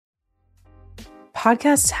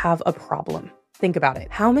Podcasts have a problem. Think about it.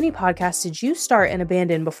 How many podcasts did you start and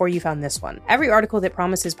abandon before you found this one? Every article that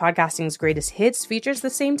promises podcasting's greatest hits features the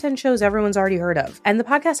same 10 shows everyone's already heard of. And the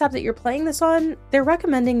podcast app that you're playing this on, they're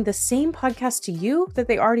recommending the same podcast to you that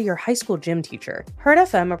they are to your high school gym teacher. Herd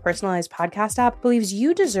FM, a personalized podcast app, believes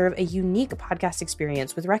you deserve a unique podcast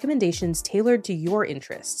experience with recommendations tailored to your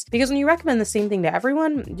interests. Because when you recommend the same thing to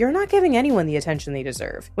everyone, you're not giving anyone the attention they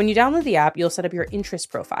deserve. When you download the app, you'll set up your interest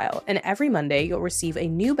profile, and every Monday you'll receive a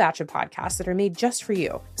new batch of podcasts that are made just for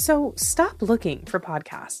you. So stop looking for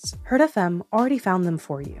podcasts. Herd FM already found them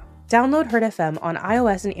for you. Download Herd FM on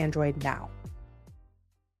iOS and Android now.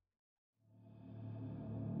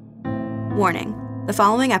 Warning: the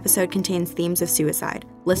following episode contains themes of suicide.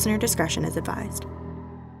 Listener discretion is advised.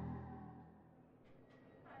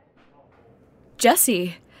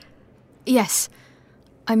 Jessie. Yes.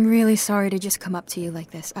 I'm really sorry to just come up to you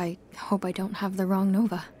like this. I hope I don't have the wrong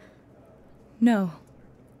Nova. No.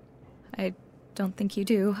 I don't think you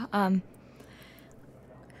do.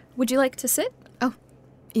 Would you like to sit? Oh,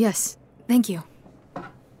 yes. Thank you.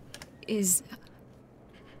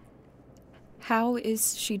 How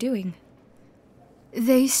is she doing?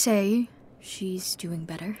 They say she's doing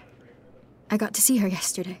better. I got to see her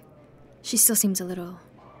yesterday. She still seems a little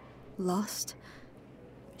lost.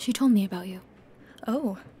 She told me about you.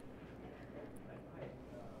 Oh.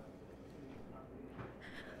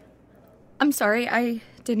 I'm sorry, I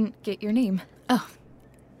didn't get your name. Oh,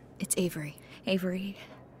 it's Avery. Avery.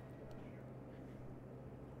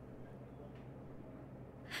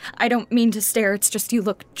 I don't mean to stare, it's just you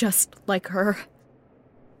look just like her.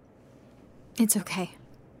 It's okay.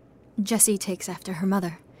 Jessie takes after her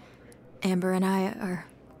mother. Amber and I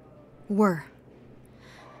were.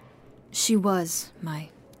 She was my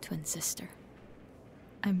twin sister.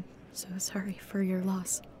 I'm so sorry for your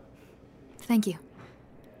loss. Thank you.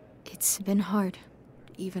 It's been hard.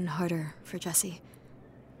 Even harder for Jessie.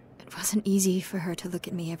 It wasn't easy for her to look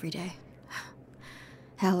at me every day.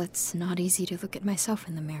 Hell, it's not easy to look at myself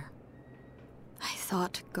in the mirror. I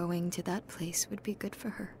thought going to that place would be good for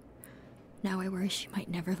her. Now I worry she might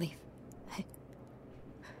never leave.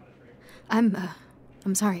 I'm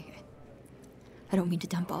sorry. I don't mean to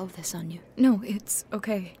dump all of this on you. No, it's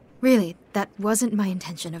okay. Really, that wasn't my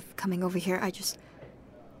intention of coming over here.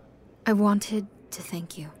 I wanted to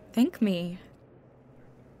thank you. Thank me?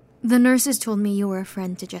 The nurses told me you were a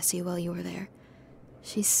friend to Jessie while you were there.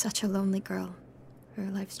 She's such a lonely girl. Her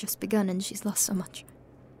life's just begun and she's lost so much.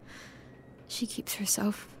 She keeps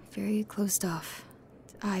herself very closed off.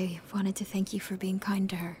 I wanted to thank you for being kind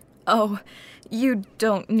to her. Oh, you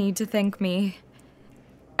don't need to thank me.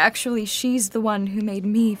 Actually, she's the one who made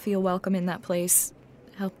me feel welcome in that place.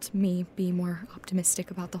 Helped me be more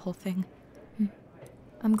optimistic about the whole thing.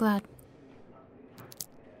 I'm glad.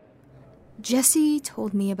 Jessie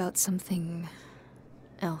told me about something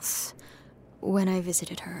else when I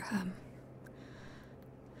visited her.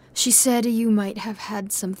 She said you might have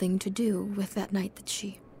had something to do with that night that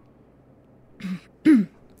she...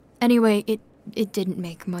 Anyway, it didn't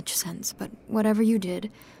make much sense, but whatever you did,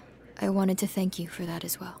 I wanted to thank you for that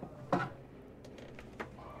as well.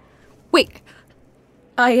 Wait!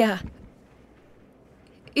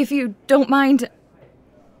 If you don't mind...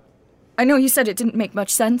 I know you said it didn't make much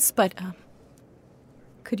sense, but,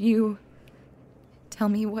 could you tell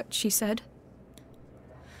me what she said?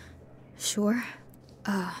 Sure.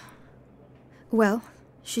 Well,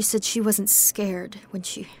 she said she wasn't scared when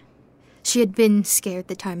she had been scared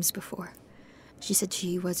the times before. She said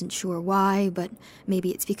she wasn't sure why, but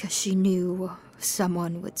maybe it's because she knew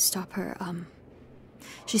someone would stop her.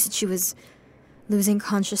 She said she was losing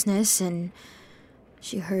consciousness and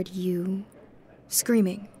she heard you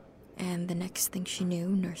screaming. And the next thing she knew,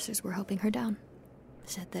 nurses were helping her down.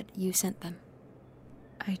 Said that you sent them.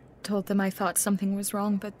 I told them I thought something was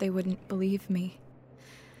wrong, but they wouldn't believe me.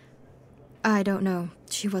 I don't know.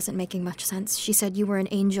 She wasn't making much sense. She said you were an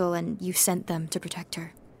angel and you sent them to protect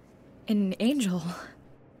her. An angel?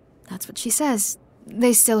 That's what she says.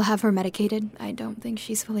 They still have her medicated. I don't think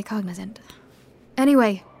she's fully cognizant.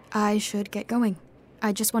 Anyway, I should get going.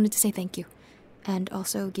 I just wanted to say thank you. And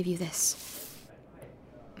also give you this.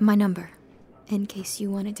 My number, in case you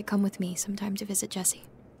wanted to come with me sometime to visit Jessie.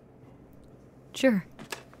 Sure.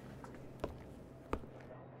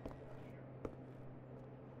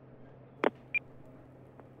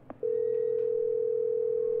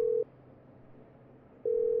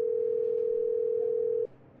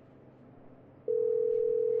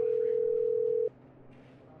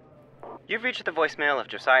 You've reached the voicemail of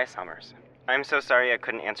Josiah Summers. I'm so sorry I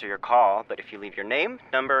couldn't answer your call, but if you leave your name,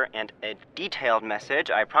 number, and a detailed message,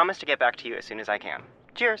 I promise to get back to you as soon as I can.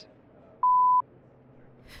 Cheers!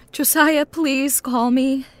 Josiah, please call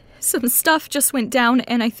me. Some stuff just went down,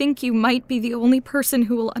 and I think you might be the only person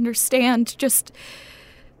who will understand. Just...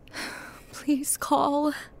 please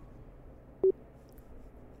call.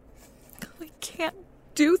 I can't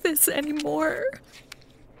do this anymore.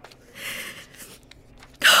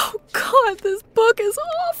 Oh, God, this book is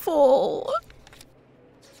awful.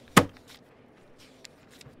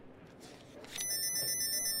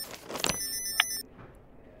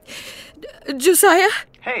 Josiah?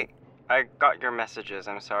 Hey, I got your messages.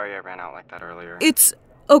 I'm sorry I ran out like that earlier. It's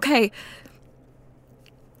okay.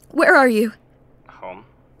 Where are you? Home.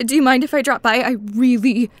 Do you mind if I drop by? I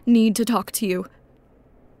really need to talk to you.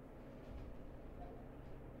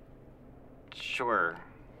 Sure.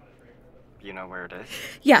 You know where it is?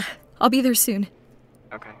 Yeah, I'll be there soon.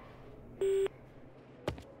 Okay.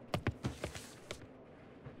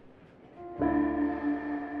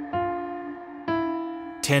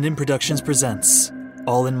 Tandem Productions presents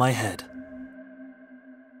All in My Head.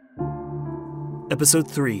 Episode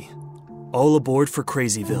 3, All Aboard for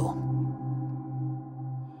Crazyville.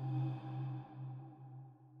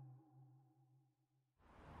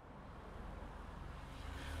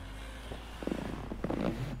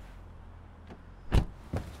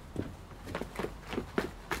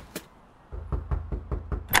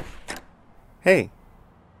 Hey.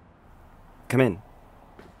 Come in.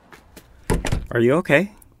 Are you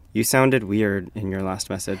okay? You sounded weird in your last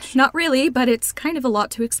message. Not really, but it's kind of a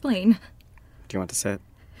lot to explain. Do you want to sit?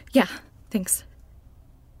 Yeah, thanks.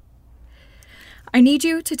 I need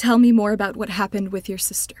you to tell me more about what happened with your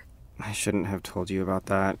sister. I shouldn't have told you about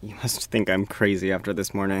that. You must think I'm crazy after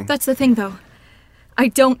this morning. That's the thing, though. I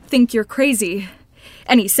don't think you're crazy.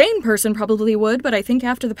 Any sane person probably would, but I think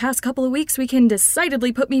after the past couple of weeks, we can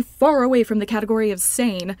decidedly put me far away from the category of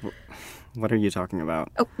sane. What are you talking about?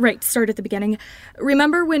 Oh, right, start at the beginning.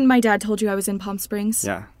 Remember when my dad told you I was in Palm Springs?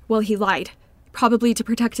 Yeah. Well, he lied. Probably to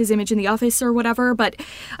protect his image in the office or whatever, but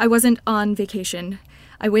I wasn't on vacation.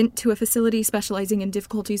 I went to a facility specializing in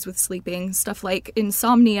difficulties with sleeping, stuff like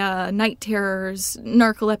insomnia, night terrors,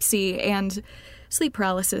 narcolepsy, and sleep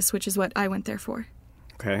paralysis, which is what I went there for.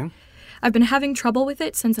 Okay. I've been having trouble with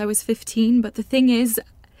it since I was 15, but the thing is,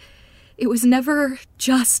 it was never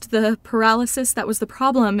just the paralysis that was the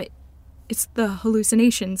problem. It's the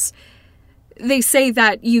hallucinations. They say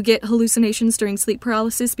that you get hallucinations during sleep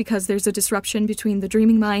paralysis because there's a disruption between the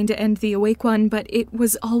dreaming mind and the awake one, but it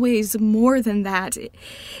was always more than that.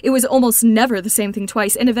 It was almost never the same thing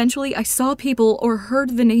twice, and eventually I saw people or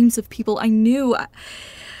heard the names of people I knew.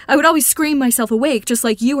 I would always scream myself awake, just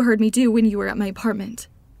like you heard me do when you were at my apartment.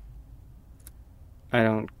 I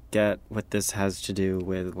don't get what this has to do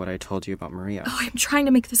with what I told you about Maria. Oh, I'm trying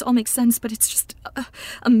to make this all make sense, but it's just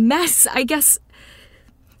a mess. I guess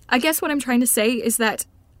what I'm trying to say is that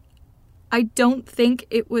I don't think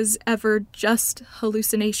it was ever just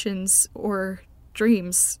hallucinations or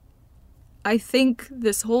dreams. I think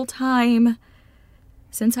this whole time,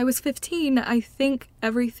 since I was 15, I think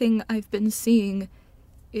everything I've been seeing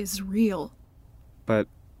is real. But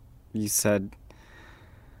you said...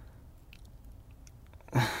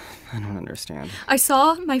 I don't understand. I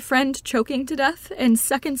saw my friend choking to death, and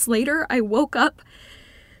seconds later, I woke up.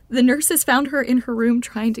 The nurses found her in her room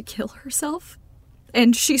trying to kill herself.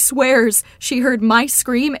 And she swears she heard my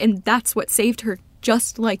scream, and that's what saved her,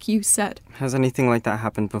 just like you said. Has anything like that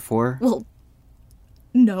happened before? Well,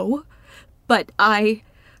 no. But I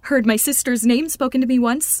heard my sister's name spoken to me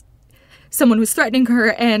once. Someone was threatening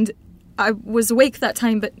her, and I was awake that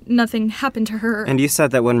time, but nothing happened to her. And you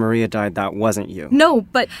said that when Maria died, that wasn't you. No,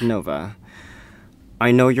 but... Nova,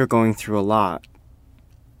 I know you're going through a lot.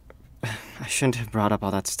 I shouldn't have brought up all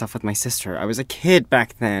that stuff with my sister. I was a kid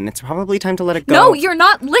back then. It's probably time to let it go. No, you're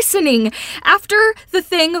not listening. After the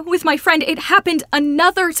thing with my friend, it happened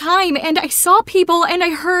another time, and I saw people, and I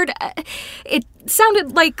heard... it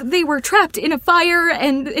sounded like they were trapped in a fire,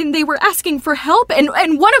 and they were asking for help, and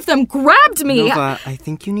one of them grabbed me. Nova, I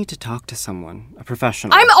think you need to talk to someone, a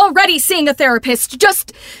professional. I'm already seeing a therapist.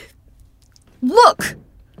 Just... look.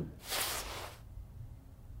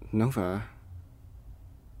 Nova...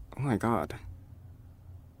 Oh my God.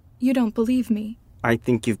 You don't believe me. I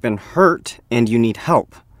think you've been hurt and you need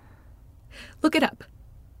help. Look it up.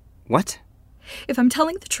 What? If I'm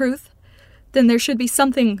telling the truth, then there should be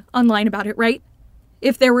something online about it, right?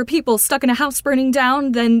 If there were people stuck in a house burning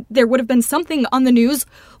down, then there would have been something on the news.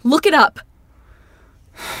 Look it up.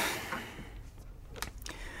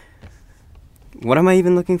 What am I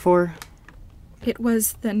even looking for? It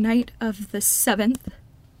was the night of the 7th.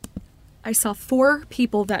 I saw 4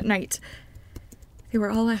 people that night. They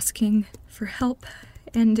were all asking for help,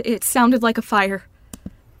 and it sounded like a fire.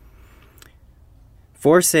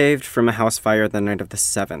 4 saved from a house fire the night of the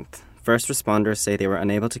 7th. First responders say they were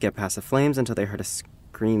unable to get past the flames until they heard a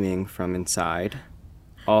screaming from inside.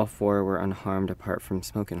 All 4 were unharmed apart from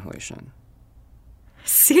smoke inhalation.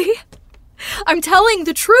 See? I'm telling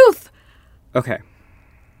the truth! Okay.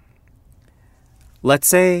 Let's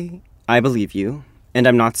say I believe you, and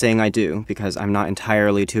I'm not saying I do, because I'm not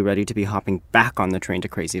entirely too ready to be hopping back on the train to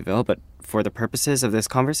Crazyville, but for the purposes of this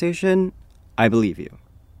conversation, I believe you.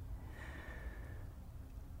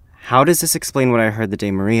 How does this explain what I heard the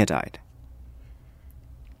day Maria died?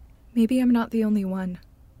 Maybe I'm not the only one.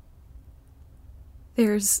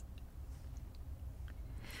 There's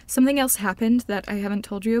something else happened that I haven't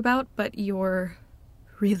told you about, but you're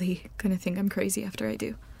really gonna think I'm crazy after I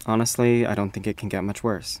do. Honestly, I don't think it can get much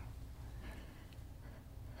worse.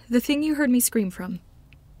 The thing you heard me scream from.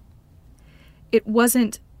 It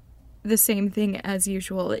wasn't the same thing as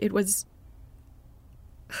usual. It was...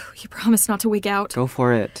 You promised not to wig out. Go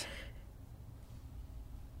for it.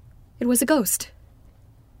 It was a ghost.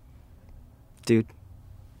 Dude.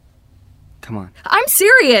 Come on. I'm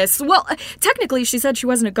serious! Well, technically she said she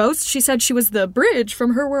wasn't a ghost. She said she was the bridge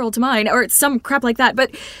from her world to mine, or some crap like that.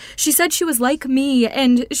 But she said she was like me,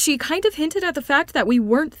 and she kind of hinted at the fact that we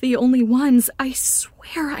weren't the only ones. I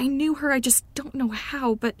swear I knew her, I just don't know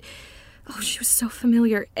how, but... Oh, she was so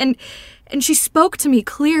familiar. And she spoke to me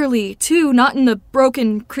clearly, too, not in the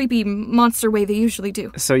broken, creepy monster way they usually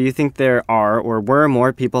do. So you think there are or were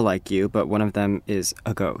more people like you, but one of them is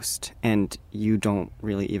a ghost, and you don't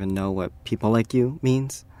really even know what people like you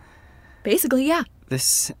means? Basically, yeah.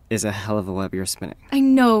 This is a hell of a web you're spinning. I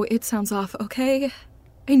know it sounds off, okay?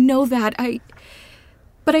 I know that.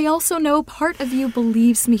 But I also know part of you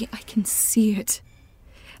believes me. I can see it.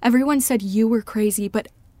 Everyone said you were crazy, but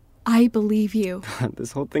I believe you.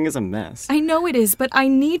 This whole thing is a mess. I know it is, but I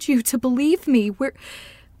need you to believe me.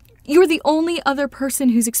 You're the only other person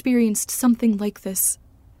who's experienced something like this.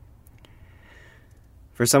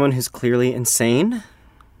 For someone who's clearly insane,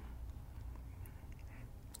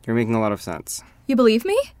 you're making a lot of sense. You believe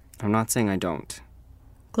me? I'm not saying I don't.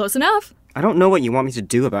 Close enough. I don't know what you want me to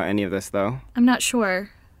do about any of this, though. I'm not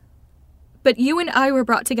sure. But you and I were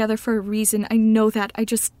brought together for a reason. I know that. I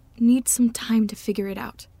just need some time to figure it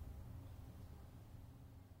out.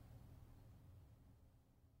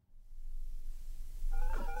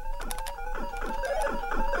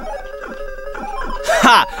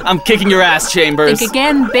 Ha! I'm kicking your ass, Chambers. Think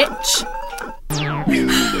again, bitch.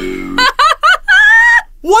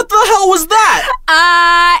 What the hell was that?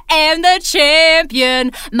 I am the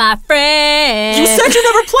champion, my friend. You said you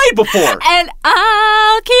never played before. And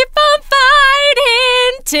I'll keep on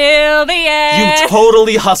fighting till the end. You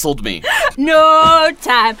totally hustled me. No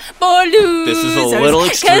time for losers. This is a little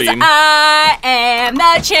extreme. 'Cause I am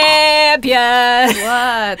the champion.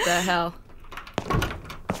 What the hell?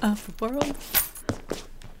 Of the world.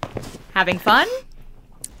 Having fun?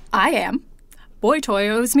 I am. Boy Toy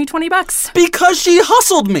owes me $20. Because she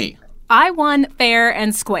hustled me. I won fair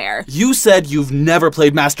and square. You said you've never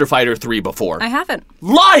played Master Fighter 3 before. I haven't.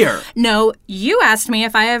 Liar! No, you asked me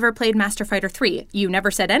if I ever played Master Fighter 3. You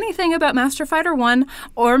never said anything about Master Fighter 1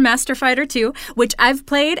 or Master Fighter 2, which I've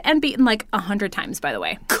played and beaten like 100 times, by the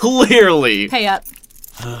way. Clearly. Pay up.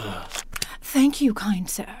 Thank you, kind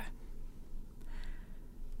sir.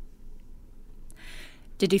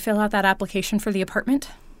 Did you fill out that application for the apartment?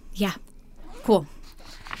 Yeah. Cool.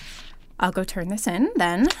 I'll go turn this in,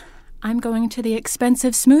 then I'm going to the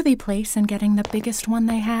expensive smoothie place and getting the biggest one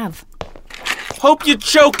they have. Hope you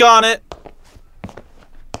choke on it.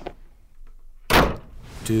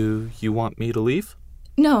 Do you want me to leave?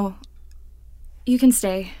 No. You can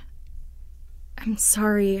stay. I'm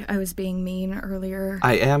sorry I was being mean earlier.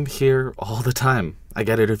 I am here all the time. I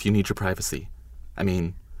get it if you need your privacy. I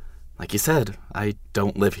mean, like you said, I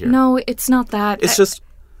don't live here. No, it's not that. It's just,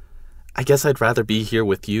 I guess I'd rather be here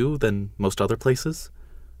with you than most other places.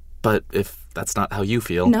 But if that's not how you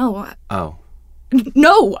feel... No. Oh.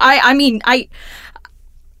 No, I mean,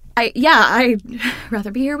 yeah, I'd rather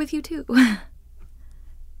be here with you too.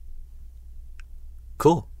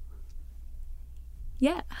 Cool.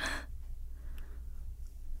 Yeah.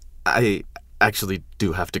 I actually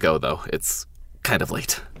do have to go, though. It's kind of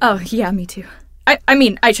late. Oh, yeah, me too. I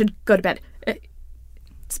mean, I should go to bed.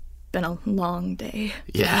 It's been a long day.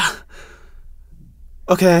 Yeah.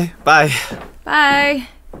 Okay, bye. Bye.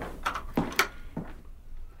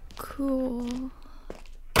 Cool.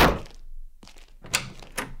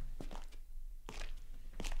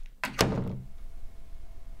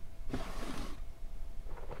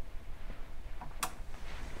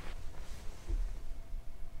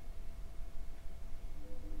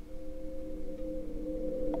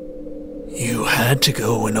 You had to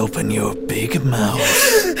go and open your big mouth.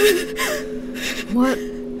 What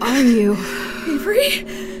are you? Avery?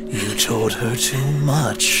 You told her too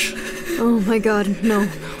much. Oh my god, no.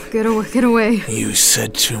 Get away. You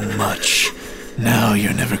said too much. Now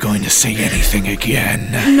you're never going to say anything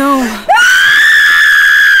again. No.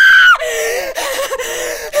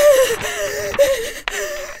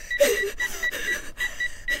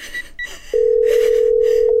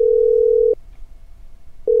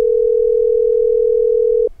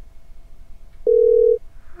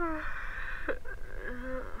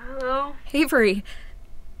 Hello? Avery.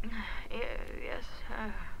 Yes.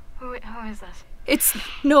 Who is this? It's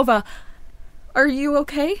Nova. Are you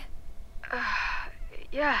okay?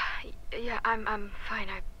 Yeah, I'm fine.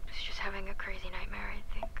 I was just having a crazy nightmare, I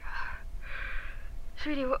think.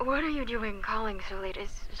 Sweetie, what are you doing calling so late? Is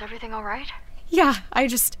everything all right? Yeah, I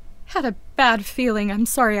just had a bad feeling. I'm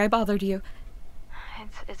sorry I bothered you.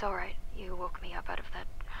 It's all right. You woke me up out of that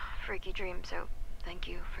freaky dream, so thank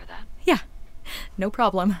you for that. Yeah, no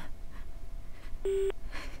problem.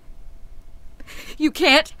 You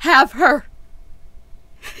can't have her.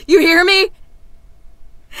 You hear me?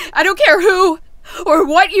 I don't care who or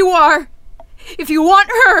what you are. If you want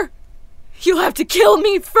her, you'll have to kill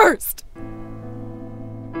me first.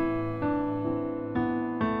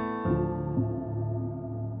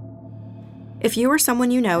 If you or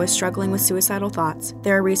someone you know is struggling with suicidal thoughts,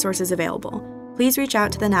 there are resources available. Please reach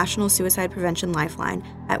out to the National Suicide Prevention Lifeline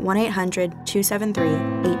at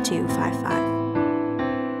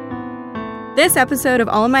 1-800-273-8255. This episode of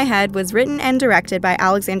All in My Head was written and directed by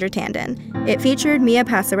Alexandra Tandon. It featured Mia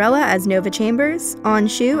Passarella as Nova Chambers, On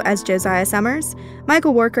Shu as Josiah Summers,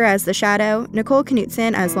 Michael Worker as The Shadow, Nicole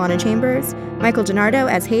Knutson as Lana Chambers, Michael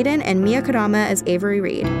DiNardo as Hayden, and Mia Kadama as Avery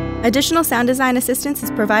Reed. Additional sound design assistance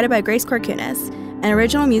is provided by Grace Corcunas, and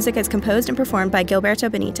original music is composed and performed by Gilberto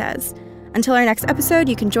Benitez. Until our next episode,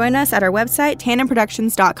 you can join us at our website,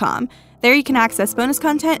 tandemproductions.com. There you can access bonus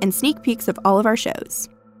content and sneak peeks of all of our shows.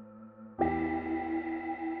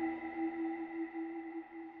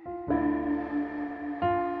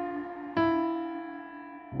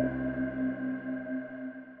 Thank you.